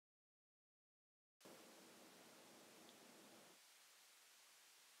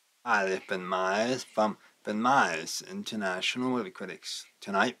Hi, this is Ben Myers from Ben Myers International Movie Critics.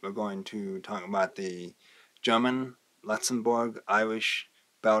 Tonight we're going to talk about the German, Luxembourg, Irish,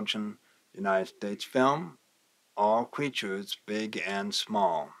 Belgian, United States film All Creatures Big and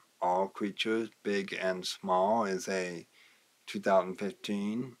Small. All Creatures Big and Small is a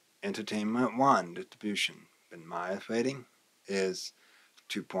 2015 Entertainment One distribution. Ben Myers rating is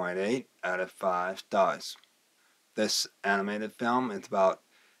 2.8 out of 5 stars. This animated film is about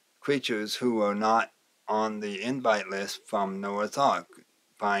creatures who were not on the invite list from Noah's Ark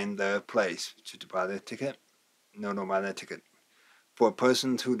find their place. Should you buy their ticket? No, don't buy their ticket. For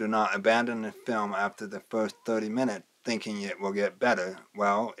persons who do not abandon the film after the first 30 minutes thinking it will get better,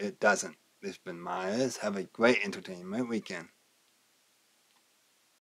 well, it doesn't. This has been Myers. Have a great entertainment weekend.